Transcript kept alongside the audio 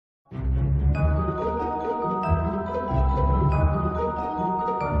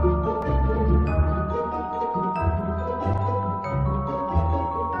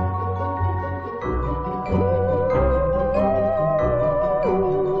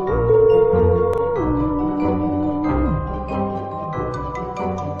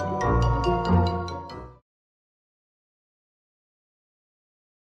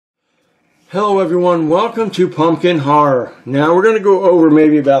Hello everyone, welcome to Pumpkin Horror. Now we're going to go over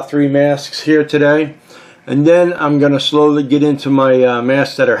maybe about 3 masks here today, and then I'm going to slowly get into my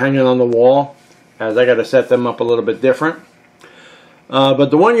masks that are hanging on the wall, as I got to set them up a little bit different. But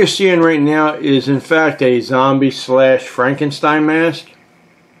the one you're seeing right now is in fact a zombie slash Frankenstein mask.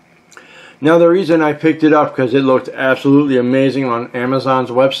 Now the reason I picked it up because it looked absolutely amazing on Amazon's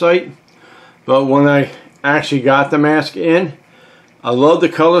website, but when I actually got the mask in, I love the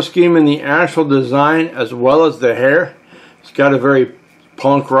color scheme and the actual design as well as the hair. It's got a very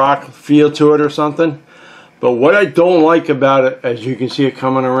punk rock feel to it or something. But what I don't like about it, as you can see it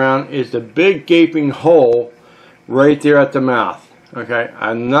coming around, is the big gaping hole right there at the mouth. Okay,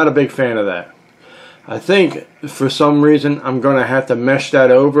 I'm not a big fan of that. I think for some reason I'm going to have to mesh that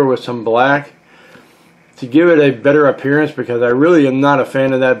over with some black to give it a better appearance, because I really am not a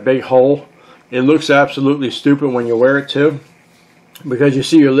fan of that big hole. It looks absolutely stupid when you wear it too, because you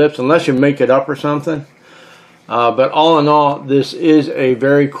see your lips unless you make it up or something. But all in all, this is a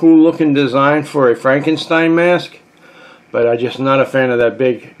very cool looking design for a Frankenstein mask, but I'm just not a fan of that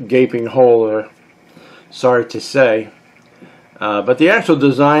big gaping hole, or sorry to say. But the actual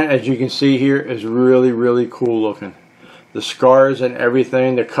design, as you can see here, is really cool looking. The scars and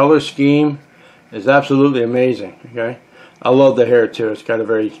everything, the color scheme is absolutely amazing. Okay, I love the hair too. It's got a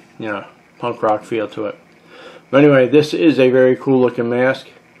very, punk rock feel to it. But anyway, this is a very cool looking mask.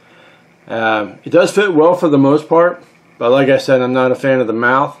 It does fit well for the most part, but like I said, I'm not a fan of the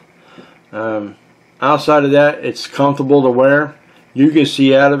mouth. Outside of that, it's comfortable to wear. You can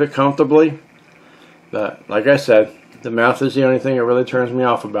see out of it comfortably. But like I said, the mouth is the only thing that really turns me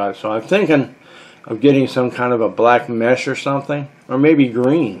off about it. So I'm thinking of getting some kind of a black mesh or something, or maybe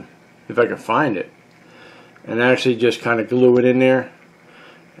green, if I can find it, and actually just kind of glue it in there,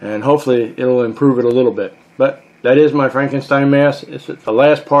 and hopefully it'll improve it a little bit. But that is my Frankenstein mask. It's the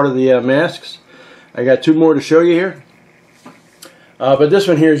last part of the masks. I got 2 more to show you here. But this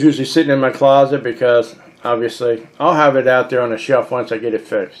one here is usually sitting in my closet because obviously I'll have it out there on a shelf once I get it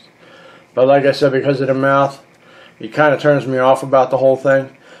fixed. But like I said, because of the mouth, it kind of turns me off about the whole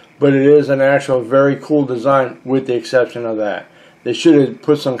thing. But it is an actual very cool design, with the exception of that. They should have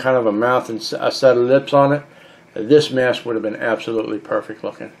put some kind of a mouth and a set of lips on it. This mask would have been absolutely perfect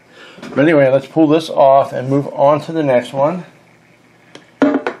looking. But anyway, let's pull this off and move on to the next one,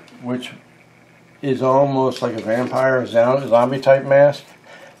 which is almost like a vampire zombie type mask.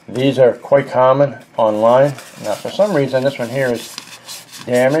 These are quite common online. Now for some reason this one here is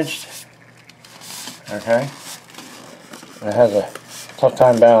damaged. Okay, it has a tough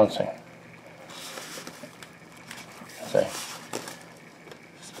time balancing. Let's see.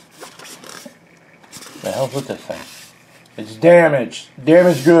 What the hell's with this thing? It's damaged.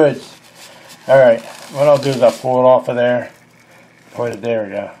 Damaged goods. Alright, what I'll do is I'll pull it off of there. There we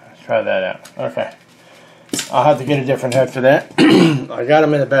go. Let's try that out. Okay. I'll have to get a different head for that. I got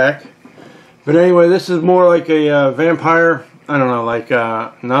them in the back. But anyway, this is more like a vampire, I don't know, like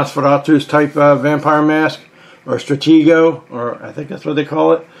Nosferatu's type vampire mask, or Stratego, or I think that's what they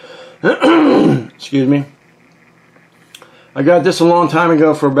call it. Excuse me. I got this a long time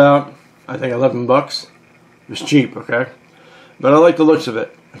ago for about, I think, 11 bucks. It was cheap, okay? But I like the looks of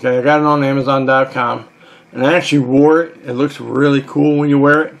it. Okay, I got it on Amazon.com, and I actually wore it. It looks really cool when you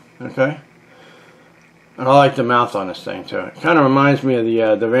wear it. Okay, and I like the mouth on this thing too. It kind of reminds me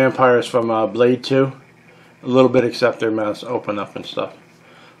of the vampires from Blade 2, a little bit, except their mouths open up and stuff.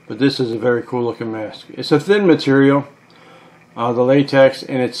 But this is a very cool looking mask. It's a thin material. The latex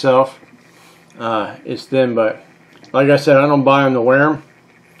in itself is thin, but like I said, I don't buy them to wear them.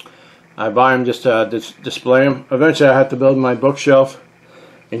 I buy them just to display them. Eventually I have to build my bookshelf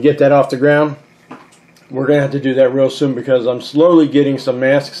and get that off the ground. We're going to have to do that real soon because I'm slowly getting some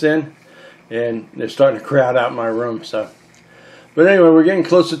masks in, and they're starting to crowd out my room. So, but anyway, we're getting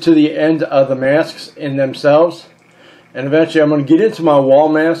closer to the end of the masks in themselves, and eventually I'm going to get into my wall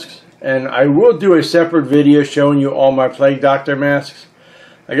masks, and I will do a separate video showing you all my Plague Doctor masks.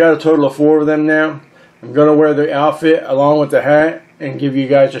 I got a total of 4 of them now. I'm going to wear the outfit along with the hat and give you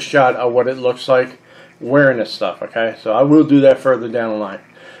guys a shot of what it looks like wearing this stuff, okay? So I will do that further down the line.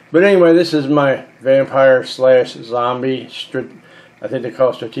 But anyway, this is my vampire slash zombie, I think they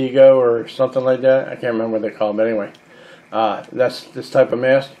call it Stratego or something like that. I can't remember what they call it, but anyway. That's this type of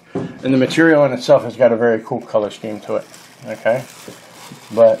mask. And the material in itself has got a very cool color scheme to it. Okay?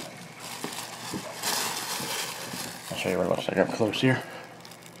 But I'll show you what it looks like up close here.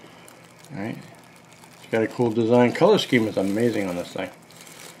 Alright? It's got a cool design. Color scheme is amazing on this thing.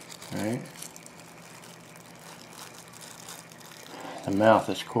 Alright? The mouth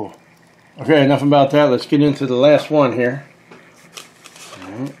is cool. Okay, enough about that. Let's get into the last one here.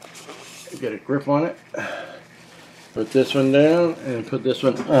 Alright. Get a grip on it. Put this one down and put this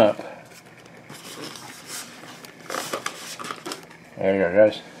one up. There you go,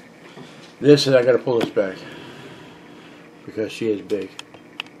 guys. This is, I gotta pull this back because she is big.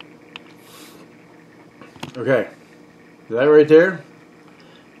 Okay, that right there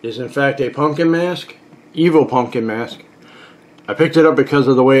is in fact a pumpkin mask, evil pumpkin mask. I picked it up because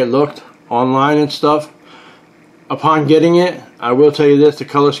of the way it looked online and stuff. Upon getting it, I will tell you this, the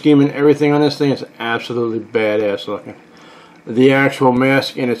color scheme and everything on this thing is absolutely badass looking. The actual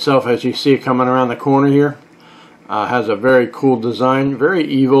mask in itself, as you see it coming around the corner here, has a very cool design, very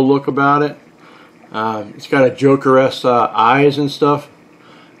evil look about it. It's got a Joker-esque eyes and stuff.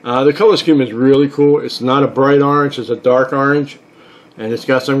 The color scheme is really cool. It's not a bright orange, it's a dark orange. And it's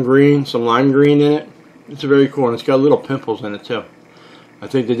got some green, some lime green in it. It's very cool, and it's got little pimples in it too. I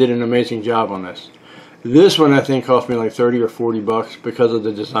think they did an amazing job on this. This one I think cost me like 30 or 40 bucks because of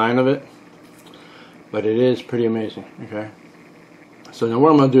the design of it. But it is pretty amazing, okay? So now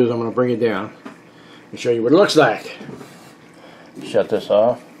what I'm going to do is I'm going to bring it down and show you what it looks like. Shut this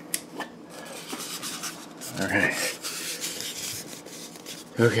off. Okay.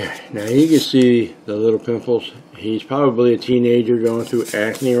 Okay, now you can see the little pimples. He's probably a teenager going through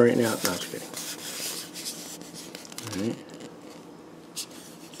acne right now. No, just kidding. Alright.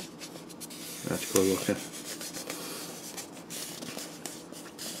 That's cool looking.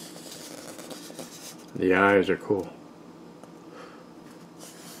 The eyes are cool.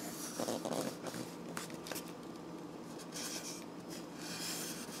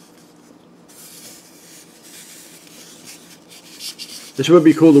 This would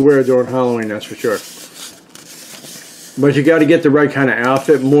be cool to wear during Halloween, that's for sure. But you got to get the right kind of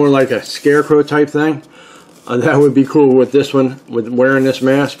outfit, more like a scarecrow type thing. That would be cool with this one, with wearing this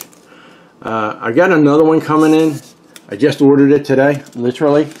mask. I got another one coming in. I just ordered it today,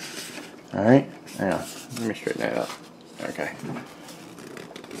 literally. Alright, hang on. Let me straighten that up. Okay.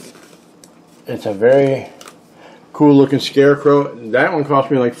 It's a very cool looking scarecrow. That one cost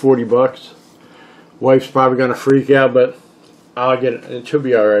me like 40 bucks. Wife's probably going to freak out, but I'll get it. It should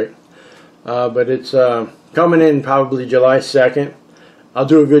be alright. But it's coming in probably July 2nd. I'll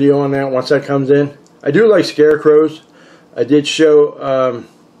do a video on that once that comes in. I do like scarecrows. I did show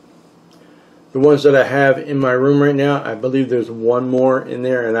the ones that I have in my room right now. I believe there's one more in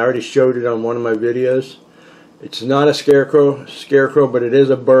there, and I already showed it on one of my videos. It's not a scarecrow, but it is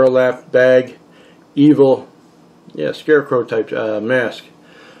a burlap bag, evil, yeah, scarecrow type mask.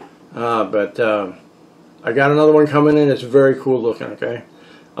 I got another one coming in. It's very cool looking, okay?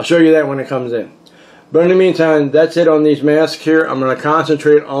 I'll show you that when it comes in. But in the meantime, that's it on these masks here. I'm going to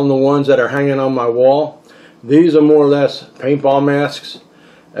concentrate on the ones that are hanging on my wall. These are more or less paintball masks,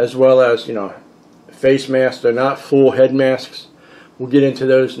 as well as, you know, face masks. They're not full head masks. We'll get into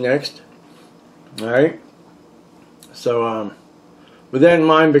those next. Alright? So, with that in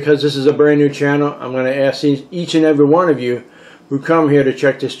mind, because this is a brand new channel, I'm going to ask each and every one of you who come here to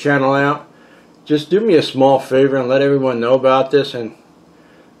check this channel out, just do me a small favor and let everyone know about this, and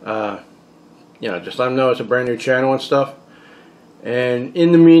you know, just let them know it's a brand new channel and stuff. And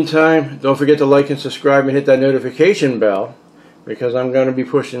in the meantime, don't forget to like and subscribe and hit that notification bell, because I'm going to be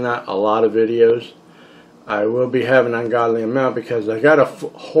pushing out a lot of videos. I will be having an ungodly amount because I got a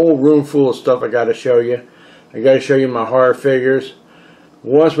whole room full of stuff I got to show you. I got to show you my horror figures.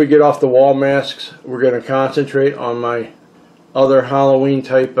 Once we get off the wall masks, we're going to concentrate on my other Halloween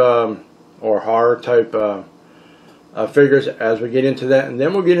type or horror type figures as we get into that, and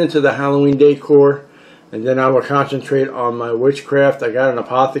then we'll get into the Halloween decor, and then I will concentrate on my witchcraft. I got an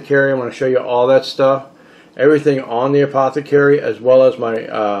apothecary. I'm going to show you all that stuff, everything on the apothecary, as well as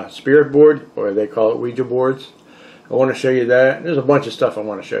my spirit board, or they call it Ouija boards. I want to show you that. There's a bunch of stuff I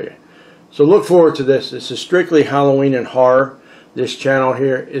want to show you. So look forward to this. This is strictly Halloween and horror. This channel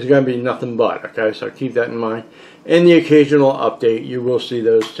here is going to be nothing but, okay? So keep that in mind. And the occasional update, you will see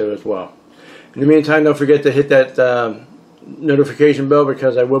those too as well. In the meantime, don't forget to hit that notification bell,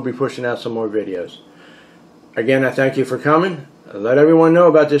 because I will be pushing out some more videos. Again, I thank you for coming. Let everyone know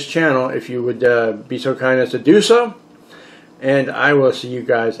about this channel if you would be so kind as to do so. And I will see you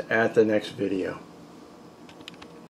guys at the next video.